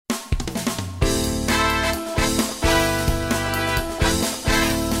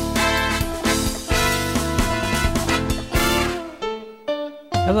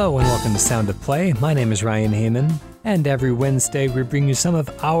Hello and welcome to Sound of Play. My name is Ryan Heyman, and every Wednesday we bring you some of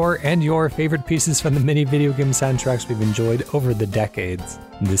our and your favorite pieces from the many video game soundtracks we've enjoyed over the decades.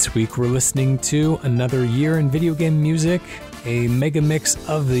 This week we're listening to Another Year in Video Game Music, a mega mix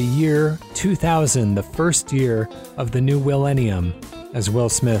of the year 2000, the first year of the new millennium, as Will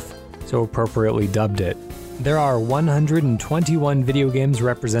Smith so appropriately dubbed it. There are 121 video games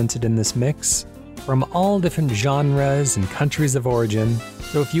represented in this mix, from all different genres and countries of origin.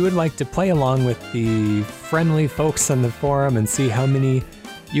 So if you would like to play along with the friendly folks on the forum and see how many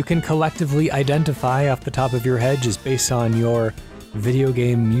you can collectively identify off the top of your head just based on your video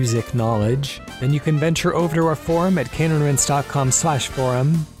game music knowledge, then you can venture over to our forum at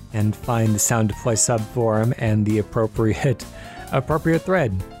canonrinse.com/forum and find the Sound to Play subforum and the appropriate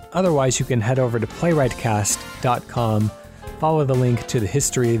thread. Otherwise, you can head over to playwrightcast.com, follow the link to the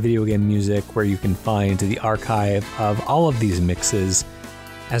history of video game music where you can find the archive of all of these mixes,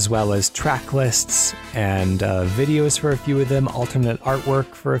 as well as track lists and videos for a few of them, alternate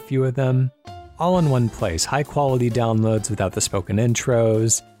artwork for a few of them, all in one place. High quality downloads without the spoken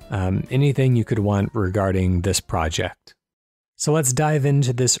intros, anything you could want regarding this project. So let's dive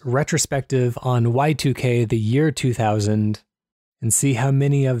into this retrospective on Y2K, the year 2000, and see how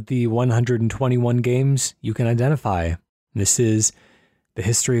many of the 121 games you can identify. This is the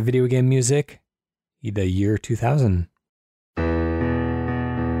history of video game music, the year 2000.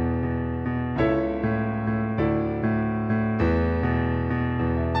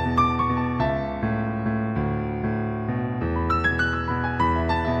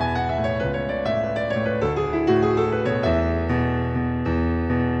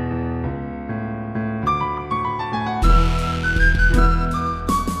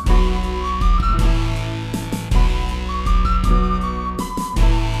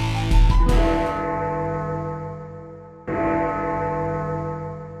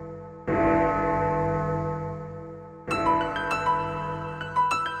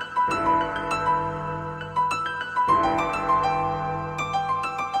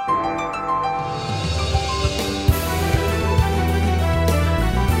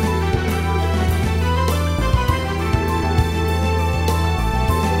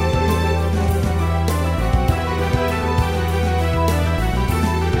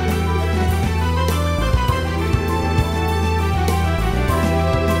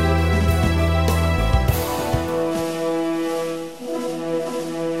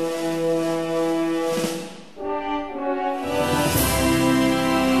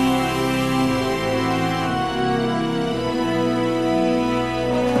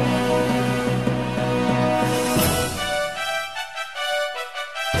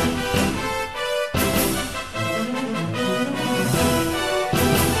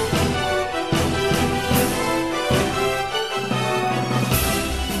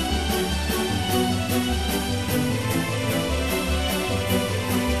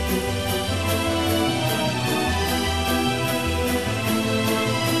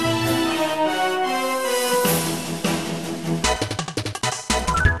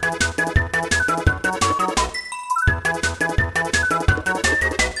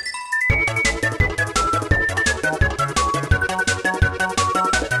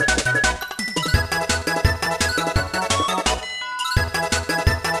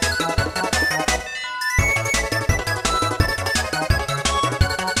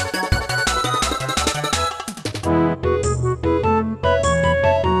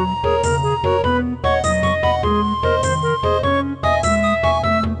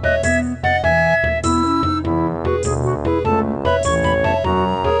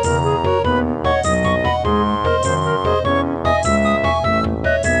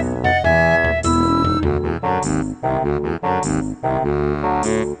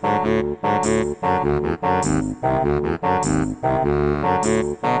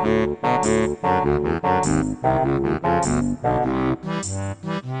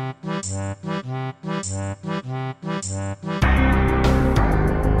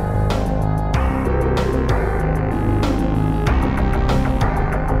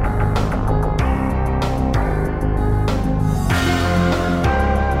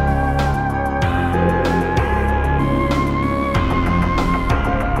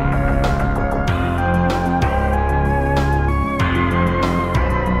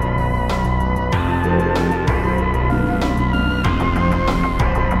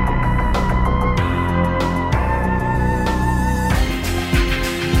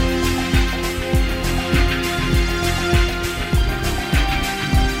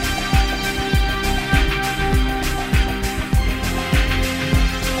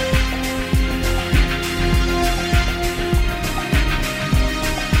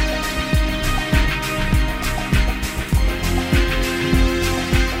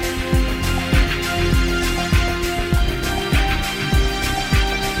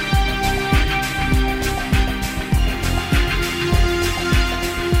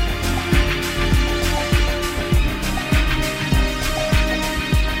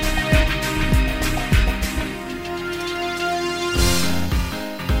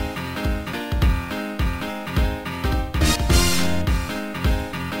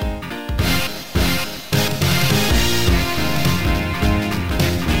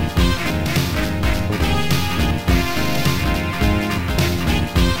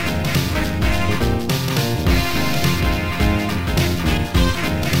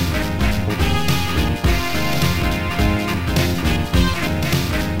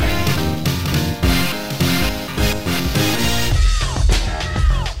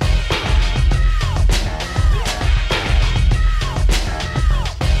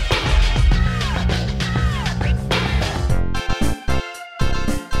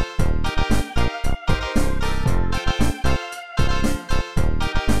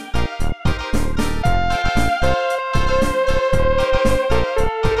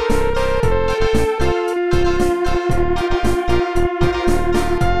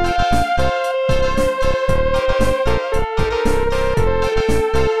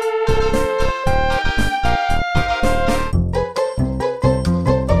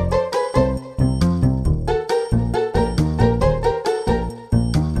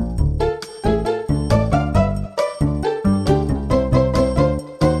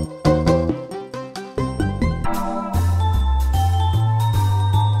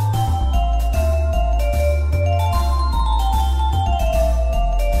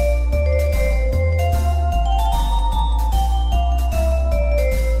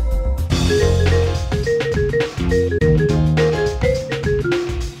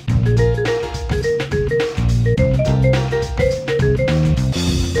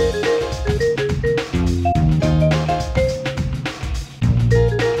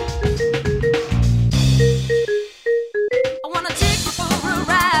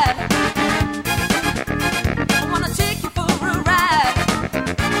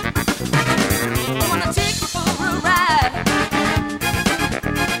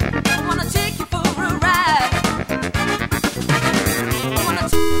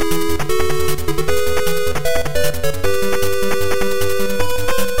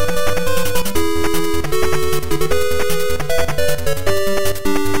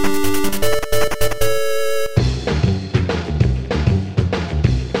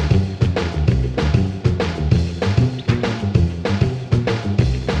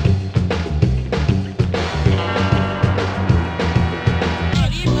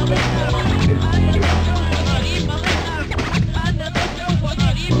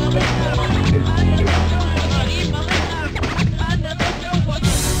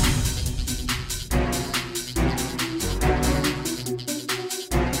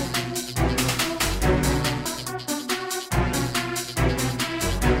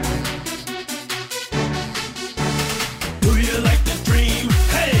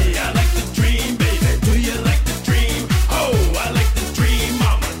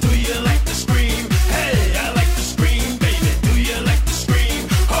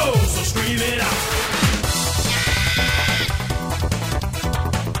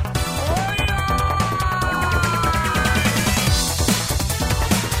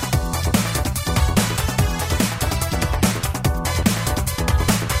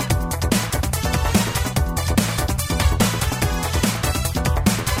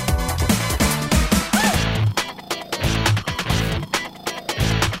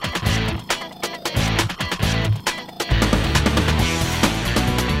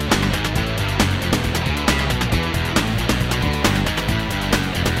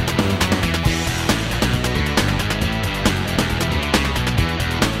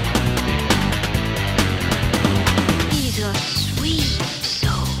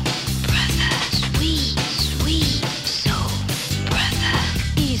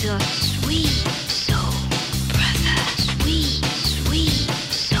 so sweet, so brother, sweet, sweet,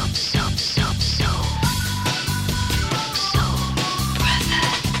 so brother,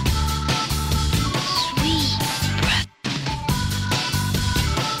 sweet, brother,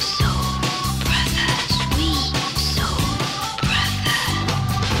 so brother, sweet, so brother.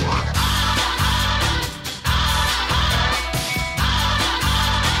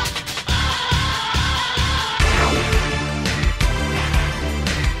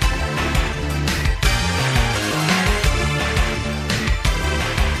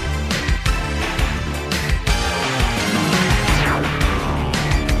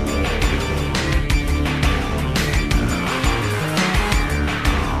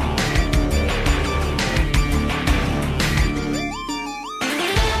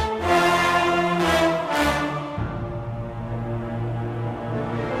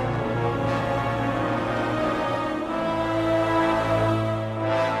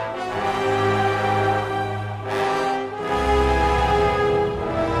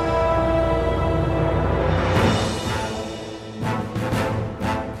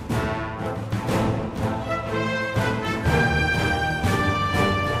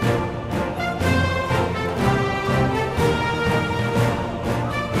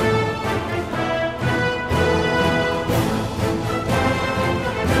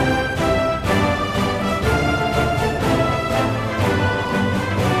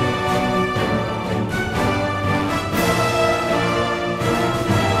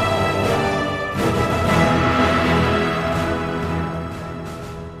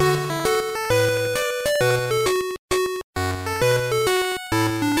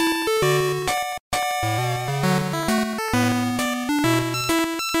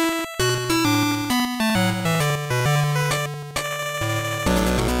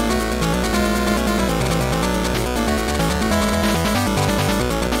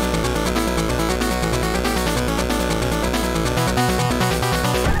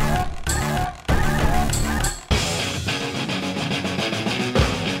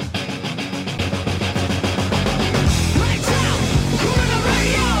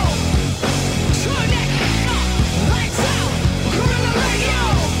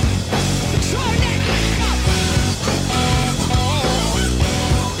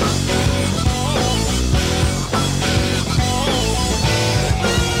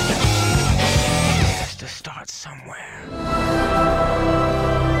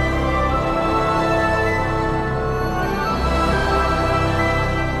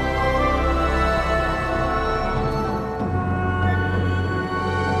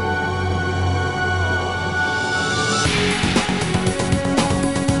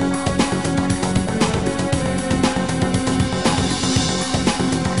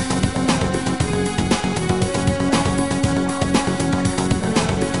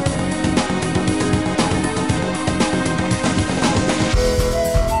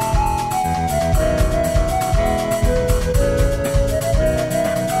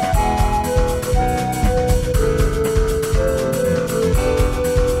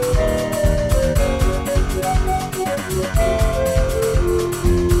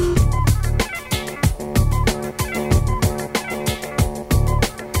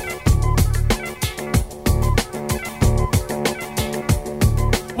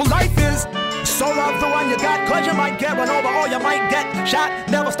 shot.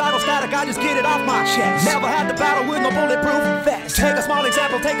 Never start on static, I just get it off my chest. Never had to battle with no bulletproof vest. Take a small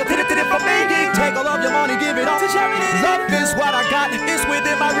example, take a tip from me. Take all of your money, give it all to charity. Love is what I got, it's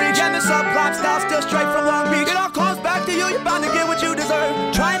within my reach. And the subplot style still straight from Long Beach. It all comes back to you, you're bound to get what you deserve.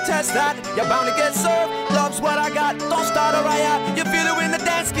 Try and test that, you're bound to get served. Love's what I got, don't start a riot. You feel it when the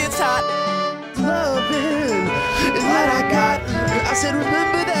dance gets hot. Loving is what I got. I said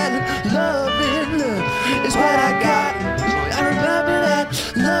remember that. Loving is what I got. I remember that.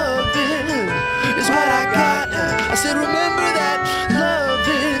 Loving is what I got. I said remember that.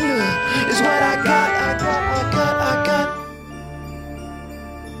 Loving is what I got. I got.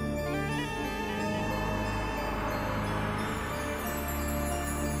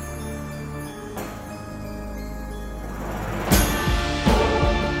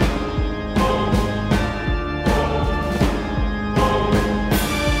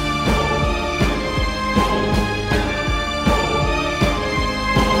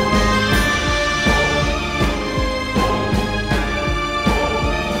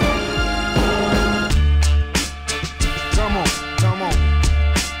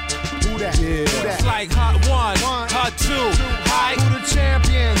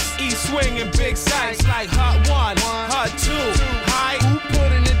 Swinging big sights like Hut 1, Hut 2, high. Who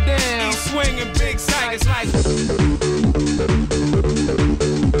putting it down? He's swinging big sights like.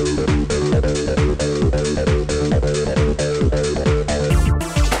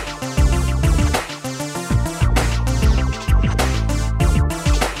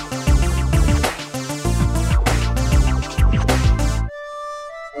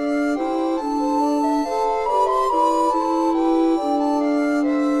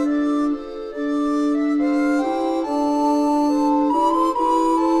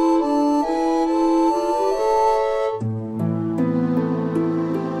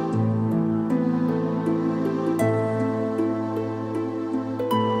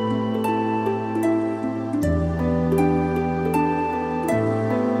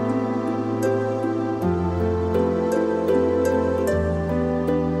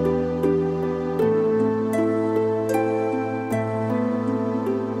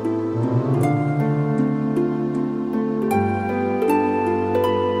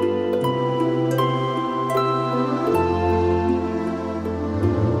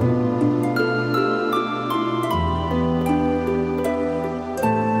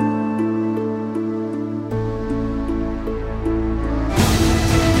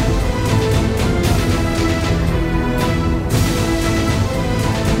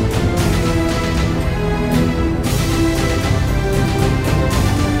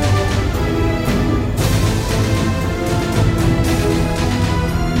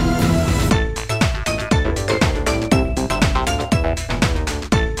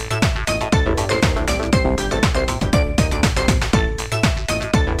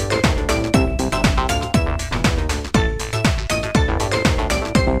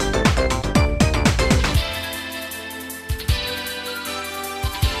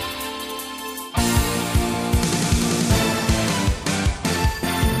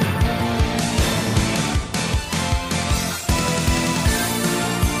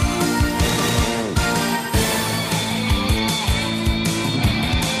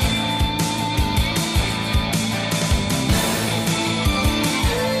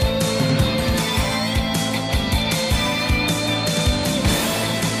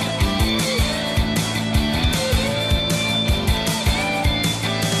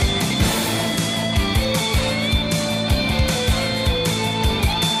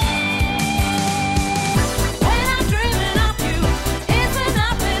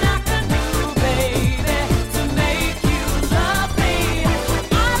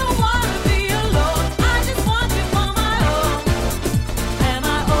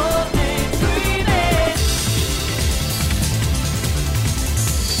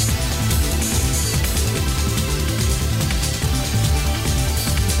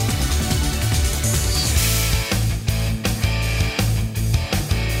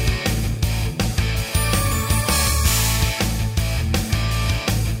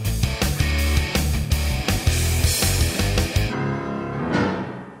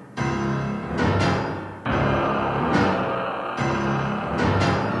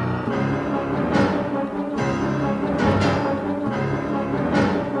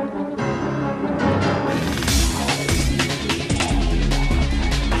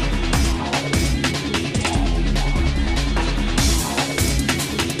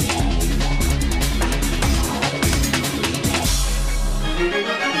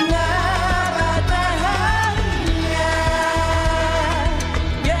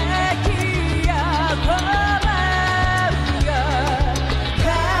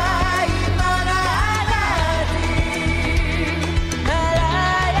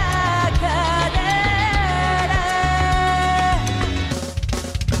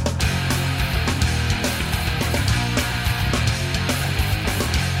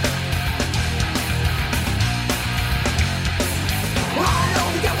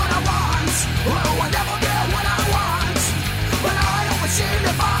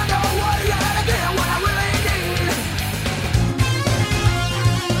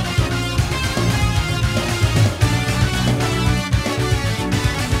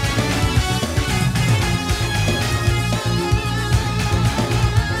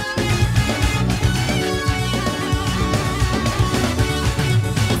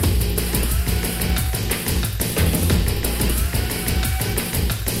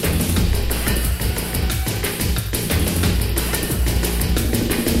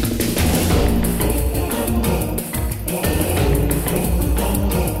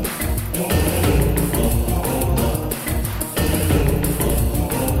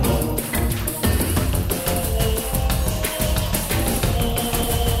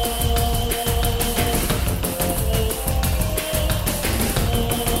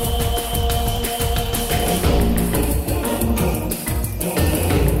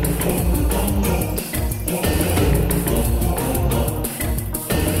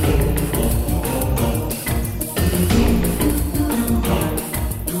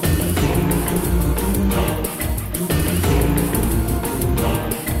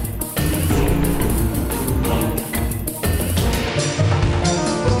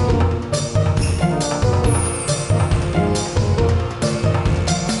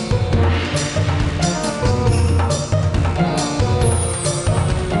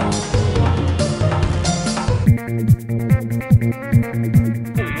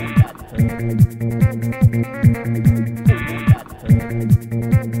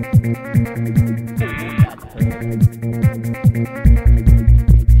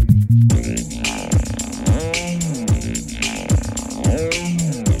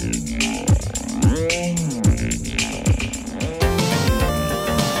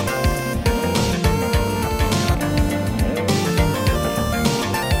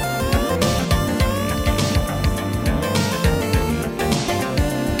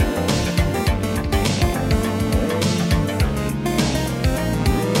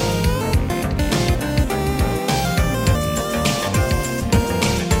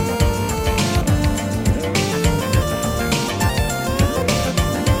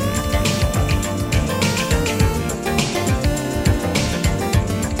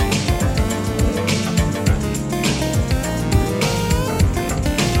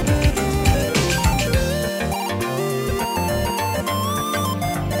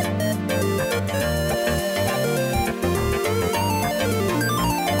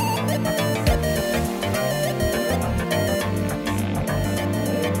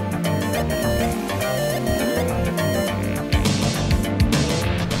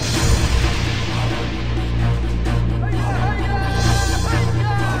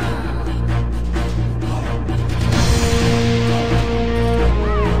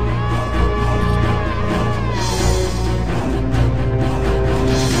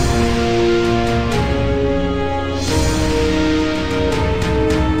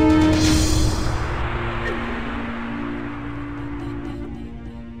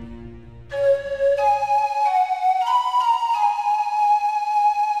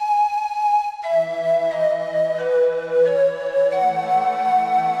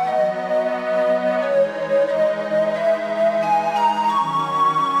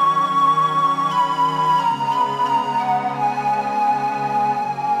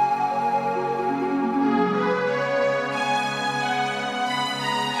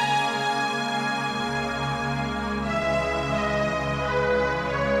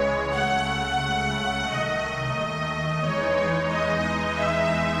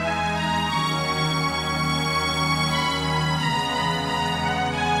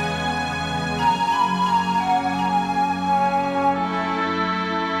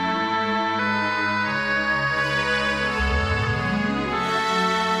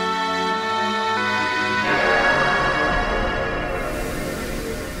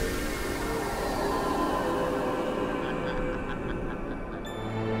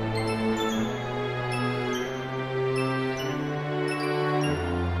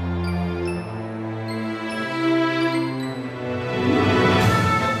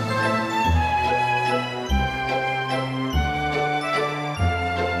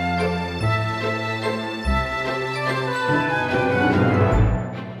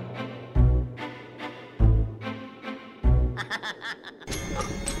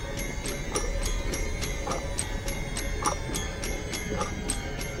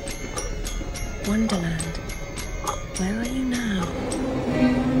 Wonderland. Where are you now?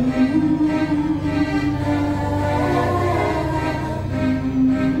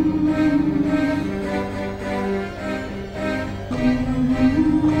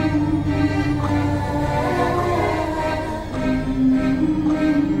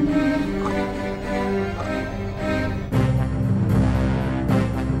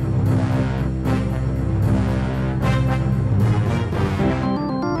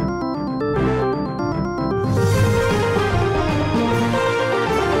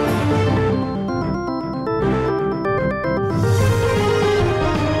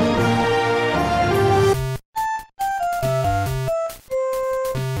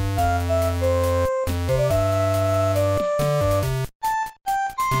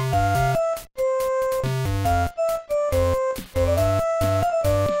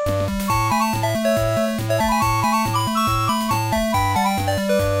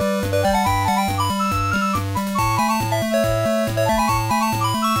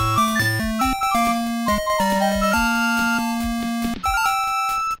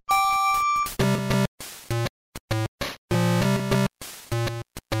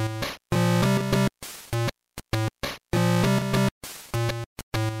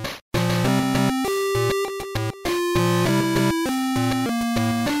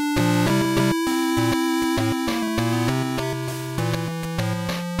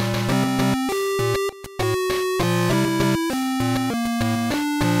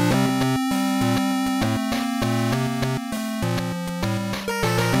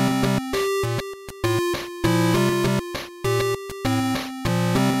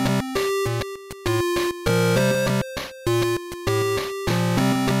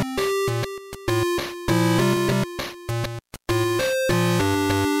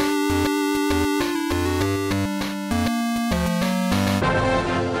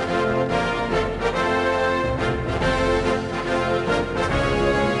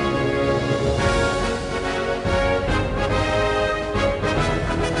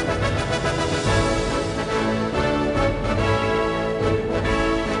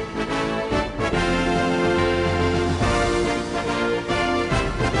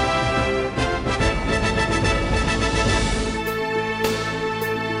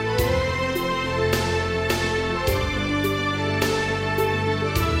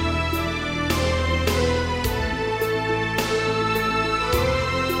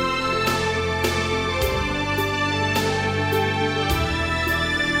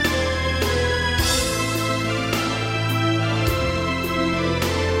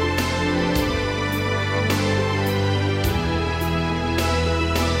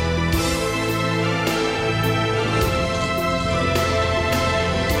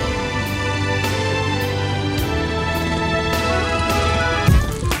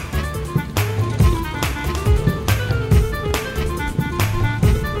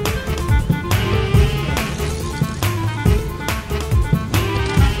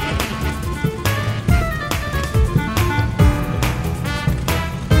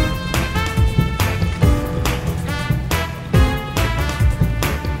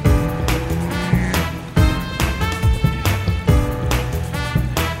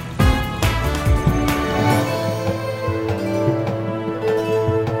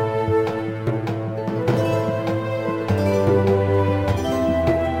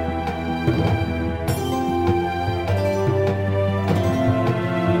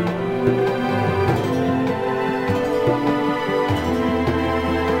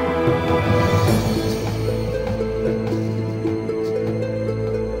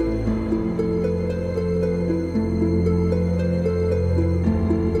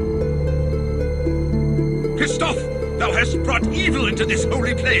 Thou hast brought evil into this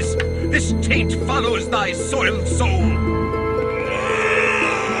holy place. This taint follows thy soiled soul.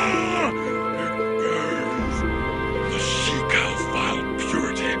 The she-cow's vile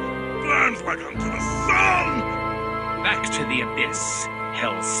purity burns like unto the sun. Back to the abyss,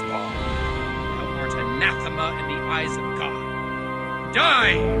 hellspawn. Thou art anathema in the eyes of God.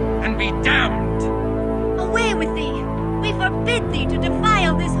 Die and be damned. Away with thee! We forbid thee to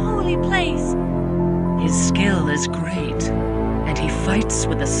defile this holy place! His skill is great, and he fights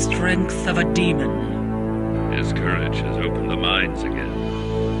with the strength of a demon. His courage has opened the minds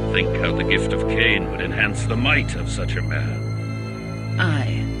again. Think how the gift of Cain would enhance the might of such a man.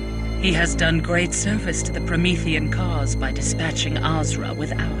 Aye. He has done great service to the Promethean cause by dispatching Azra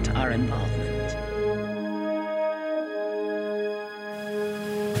without our involvement.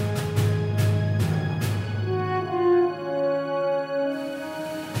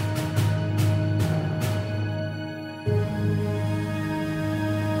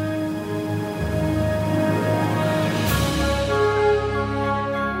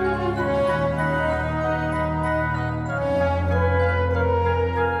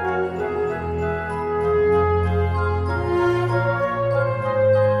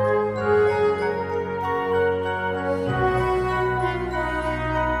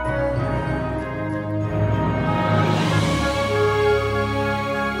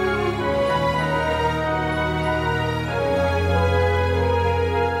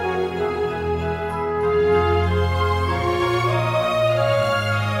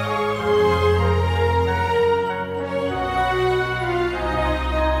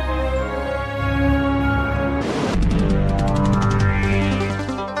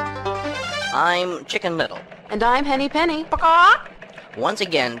 I'm Chicken Little. And I'm Henny Penny. Once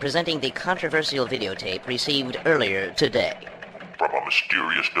again, presenting the controversial videotape received earlier today. From a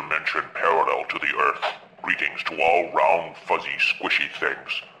mysterious dimension parallel to the Earth, greetings to all round, fuzzy, squishy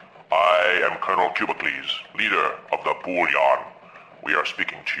things. I am Colonel Cubicles, leader of the Bullion. We are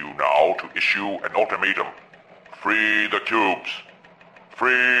speaking to you now to issue an ultimatum. Free the cubes.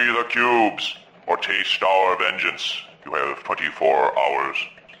 Free the cubes, or taste our vengeance. You have 24 hours.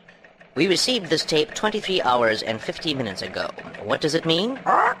 We received this tape 23 hours and 50 minutes ago. What does it mean?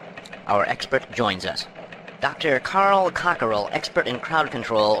 Our expert joins us. Dr. Carl Cockerell, expert in crowd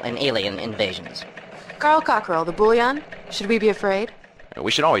control and alien invasions. Carl Cockerell, the Bullion. Should we be afraid?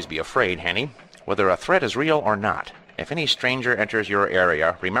 We should always be afraid, Henny, whether a threat is real or not. If any stranger enters your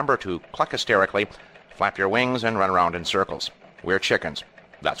area, remember to cluck hysterically, flap your wings, and run around in circles. We're chickens.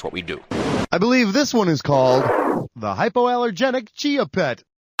 That's what we do. I believe this one is called the hypoallergenic Chia Pet.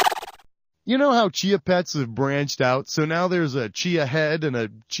 You know how Chia Pets have branched out, so now there's a Chia head and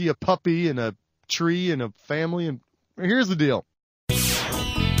a Chia puppy and a tree and a family, and here's the deal.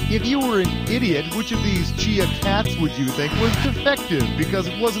 If you were an idiot, which of these Chia cats would you think was defective because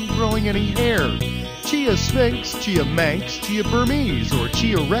it wasn't growing any hair? Chia Sphinx, Chia Manx, Chia Burmese, or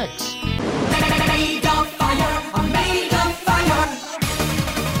Chia Rex? Made of fire, I'm made of fire.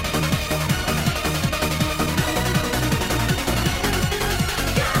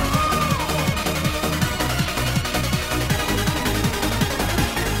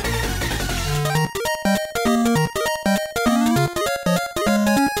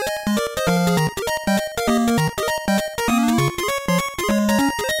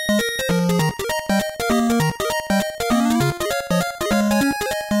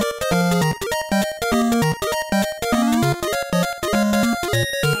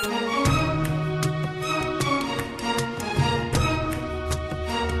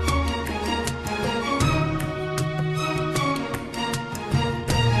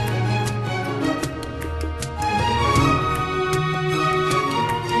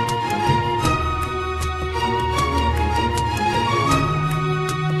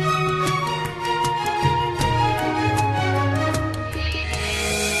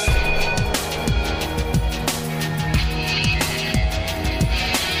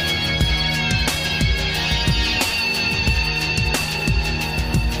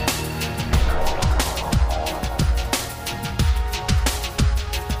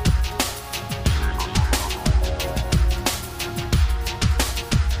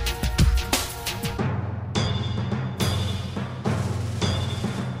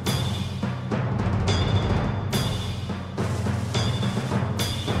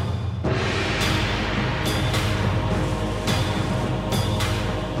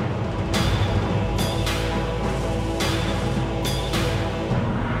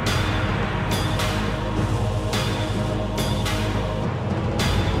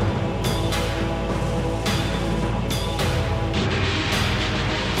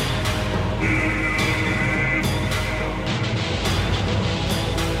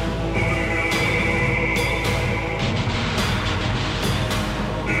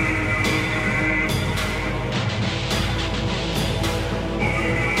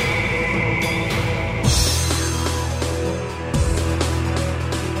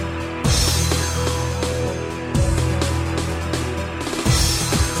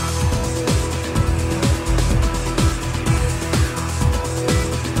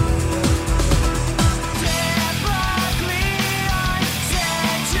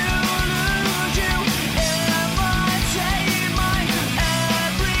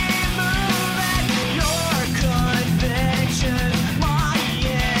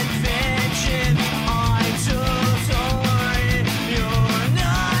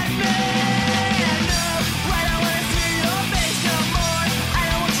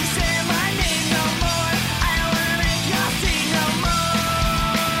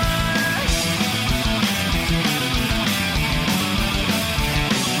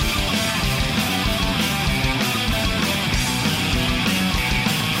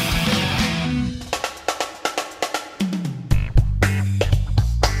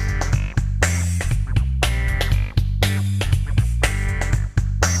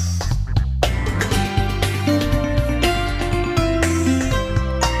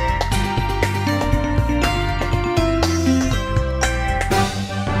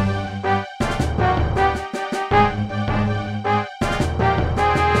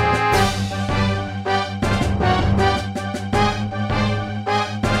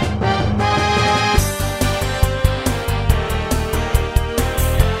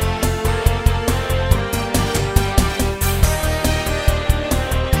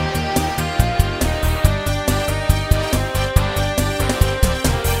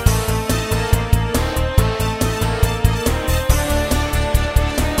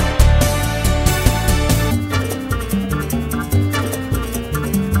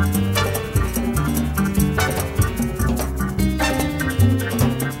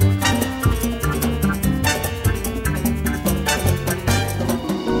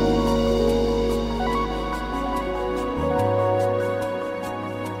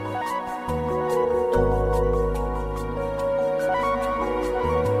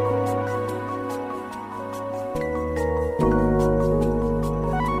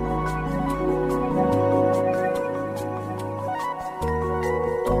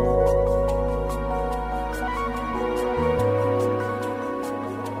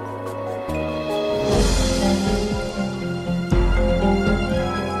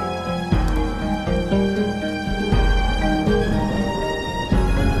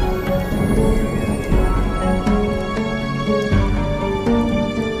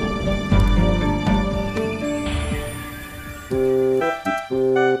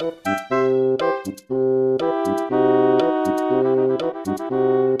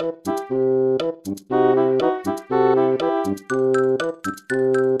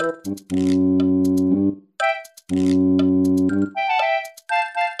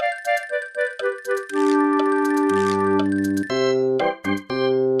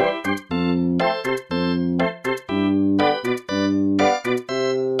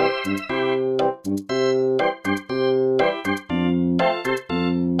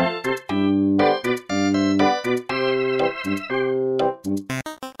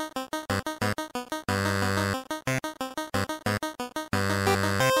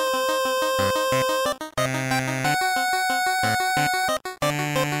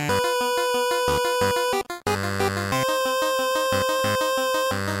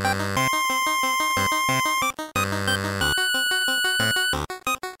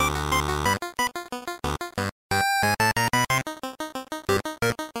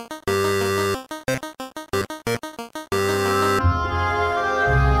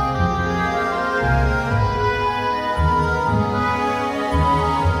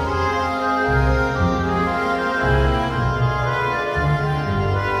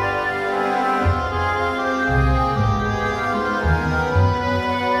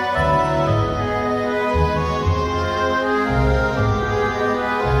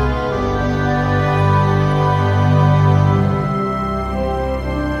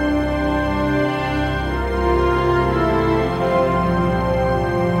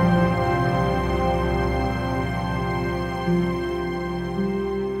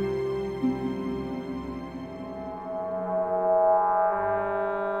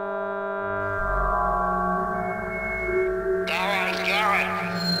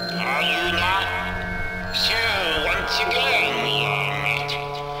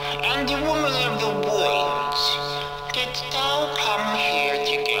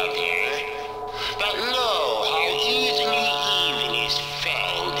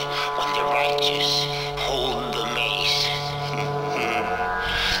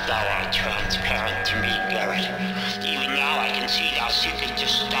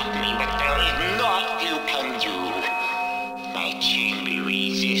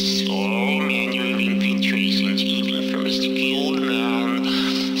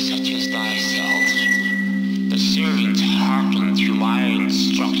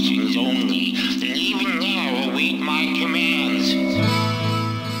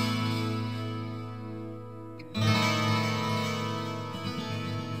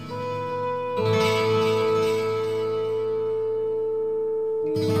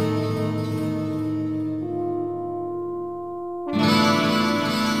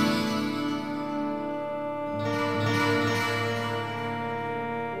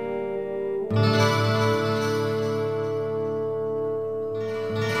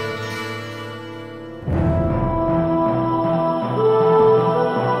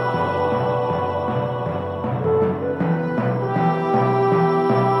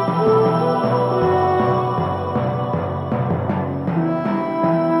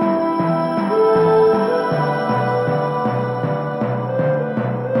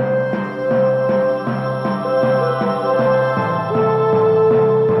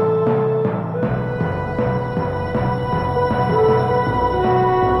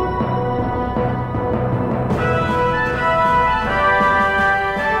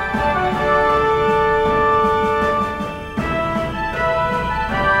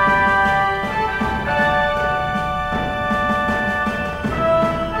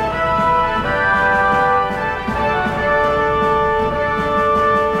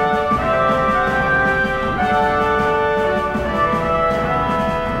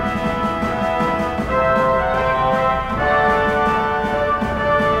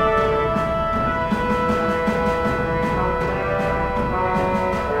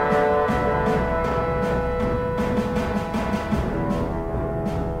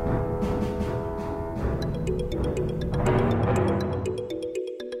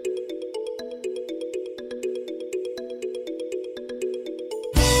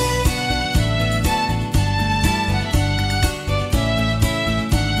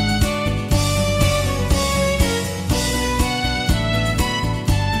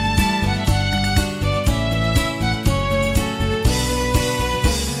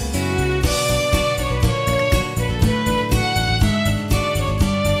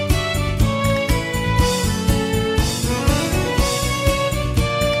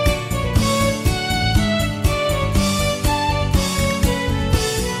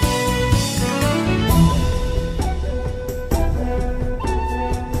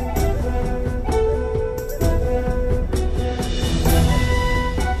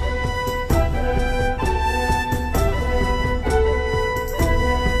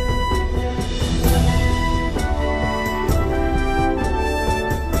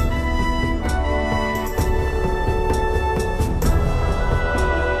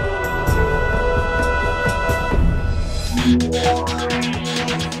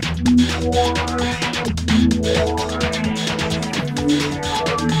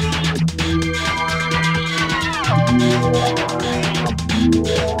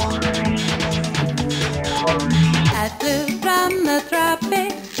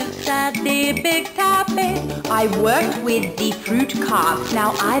 big tapping. I worked with the fruit carp.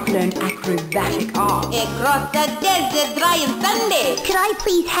 Now I've learned acrobatic art. Across the desert, dry and sandy. Could I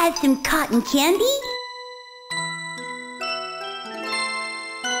please have some cotton candy?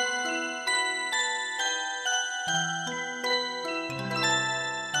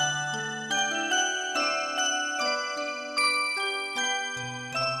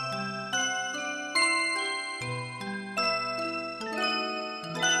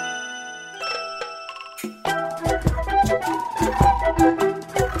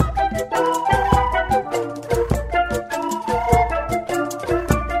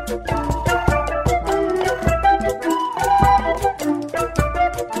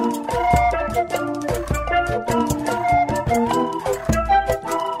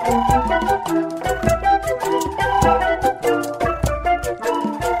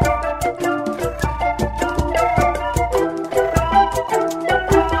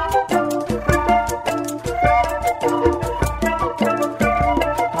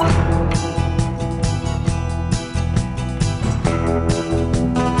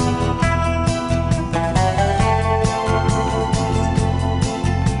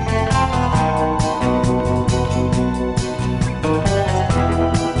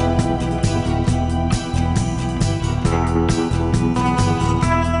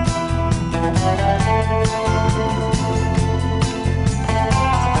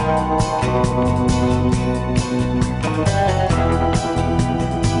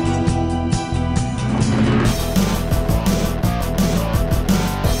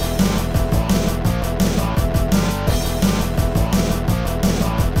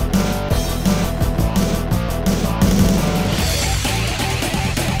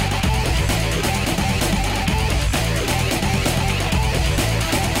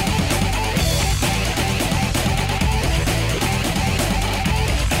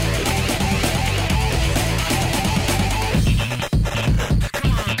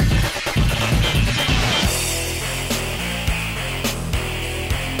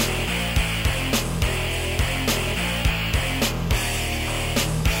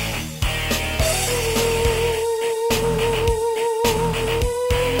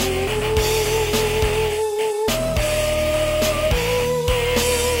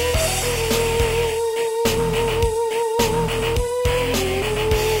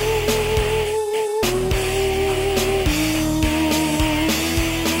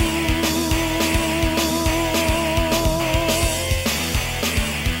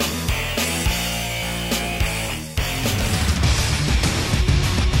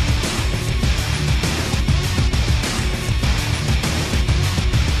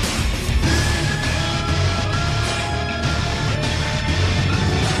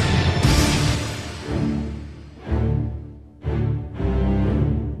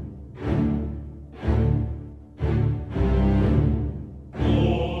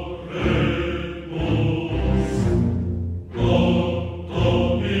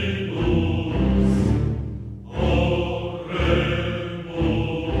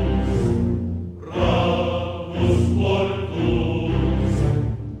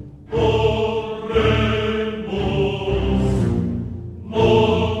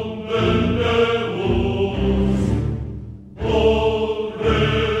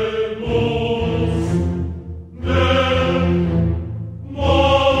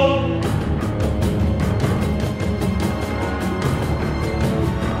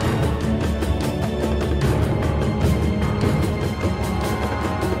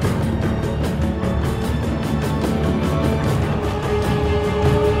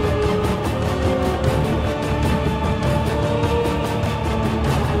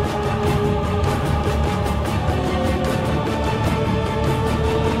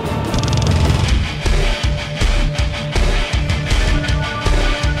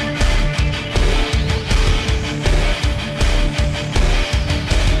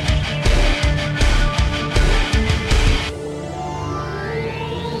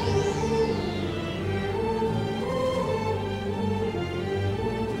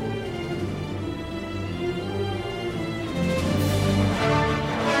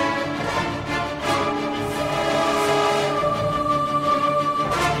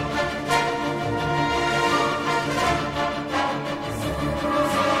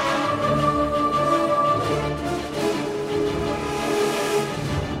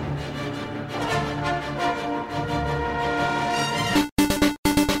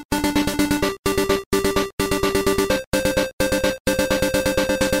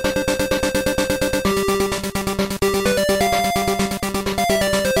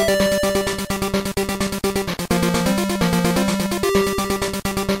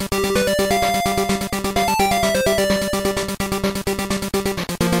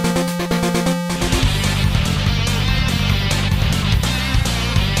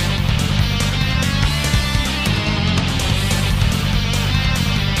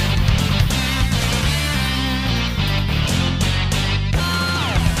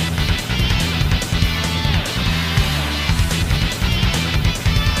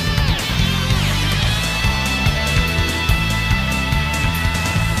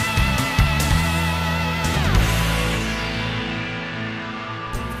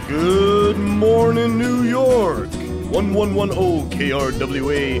 Good morning, New York. 1110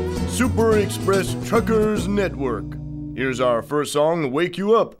 KRWA Super Express Truckers Network. Here's our first song to wake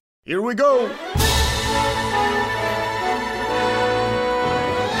you up. Here we go.